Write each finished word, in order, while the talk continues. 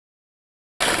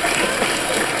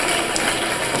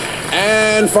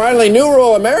And finally, new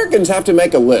rule: Americans have to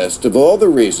make a list of all the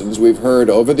reasons we've heard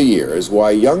over the years why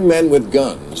young men with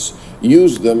guns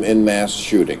use them in mass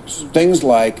shootings. Things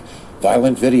like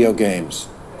violent video games,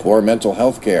 poor mental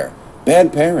health care,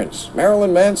 bad parents,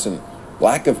 Marilyn Manson,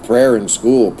 lack of prayer in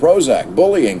school, Prozac,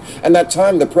 bullying, and that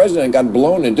time the president got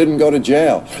blown and didn't go to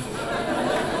jail.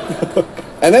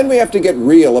 And then we have to get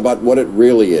real about what it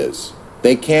really is.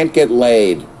 They can't get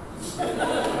laid.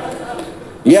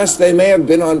 Yes, they may have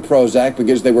been on Prozac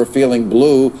because they were feeling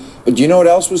blue, but do you know what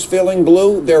else was feeling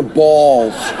blue? Their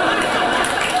balls.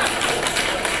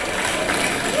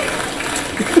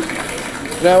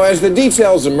 Now, as the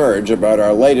details emerge about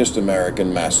our latest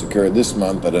American massacre this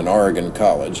month at an Oregon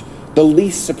college, the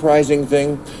least surprising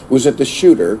thing was that the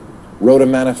shooter wrote a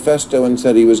manifesto and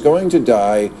said he was going to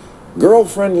die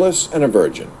girlfriendless and a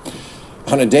virgin.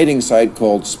 On a dating site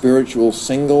called Spiritual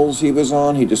Singles he was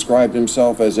on, he described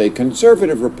himself as a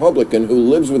conservative Republican who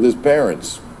lives with his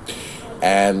parents.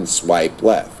 And swipe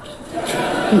left.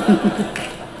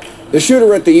 The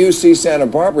shooter at the UC Santa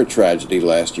Barbara tragedy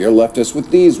last year left us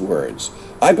with these words: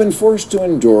 "I've been forced to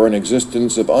endure an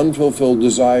existence of unfulfilled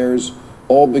desires,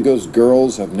 all because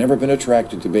girls have never been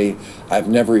attracted to me. I've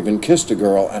never even kissed a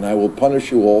girl, and I will punish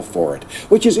you all for it."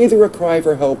 Which is either a cry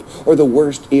for help or the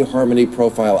worst eHarmony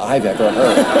profile I've ever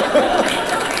heard.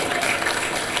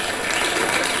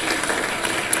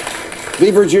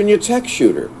 The Virginia Tech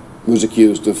shooter was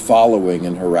accused of following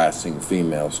and harassing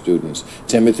female students.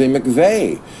 Timothy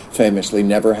McVeigh famously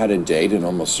never had a date and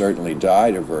almost certainly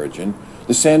died a virgin.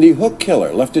 The Sandy Hook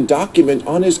killer left a document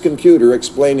on his computer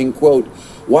explaining, quote,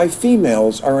 "why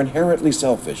females are inherently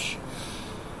selfish."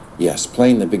 Yes,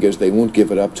 plainly because they won't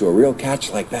give it up to a real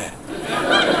catch like that.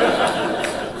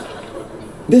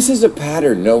 This is a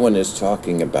pattern no one is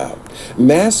talking about.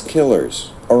 Mass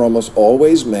killers are almost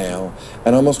always male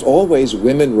and almost always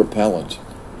women repellent.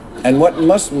 And what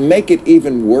must make it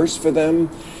even worse for them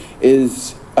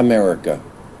is America.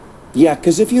 Yeah,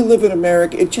 because if you live in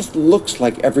America, it just looks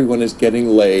like everyone is getting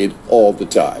laid all the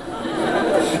time.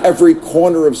 Every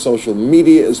corner of social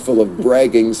media is full of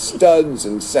bragging studs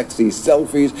and sexy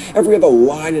selfies. Every other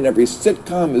line in every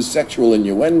sitcom is sexual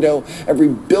innuendo. Every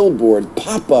billboard,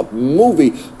 pop-up,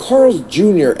 movie, Carl's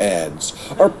Jr. ads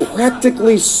are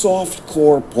practically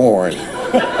soft-core porn.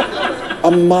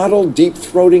 A model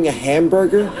deep-throating a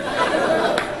hamburger?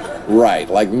 Right,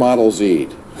 like models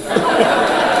eat.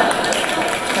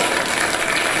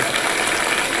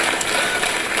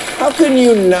 How can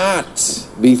you not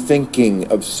be thinking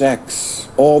of sex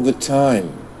all the time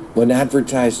when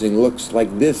advertising looks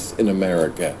like this in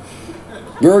America?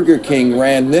 Burger King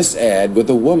ran this ad with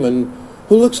a woman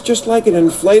who looks just like an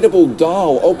inflatable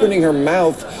doll opening her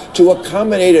mouth to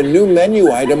accommodate a new menu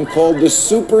item called the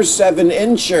Super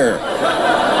 7-incher.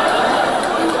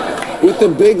 With the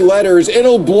big letters,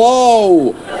 "It'll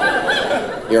blow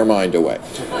your mind away."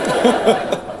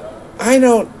 I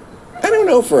don't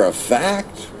know for a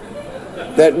fact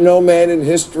that no man in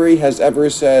history has ever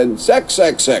said, "Sex,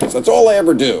 sex, sex, that's all I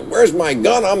ever do. Where's my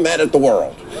gun? I'm mad at the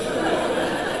world."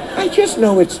 I just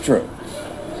know it's true.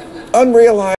 Unrealized.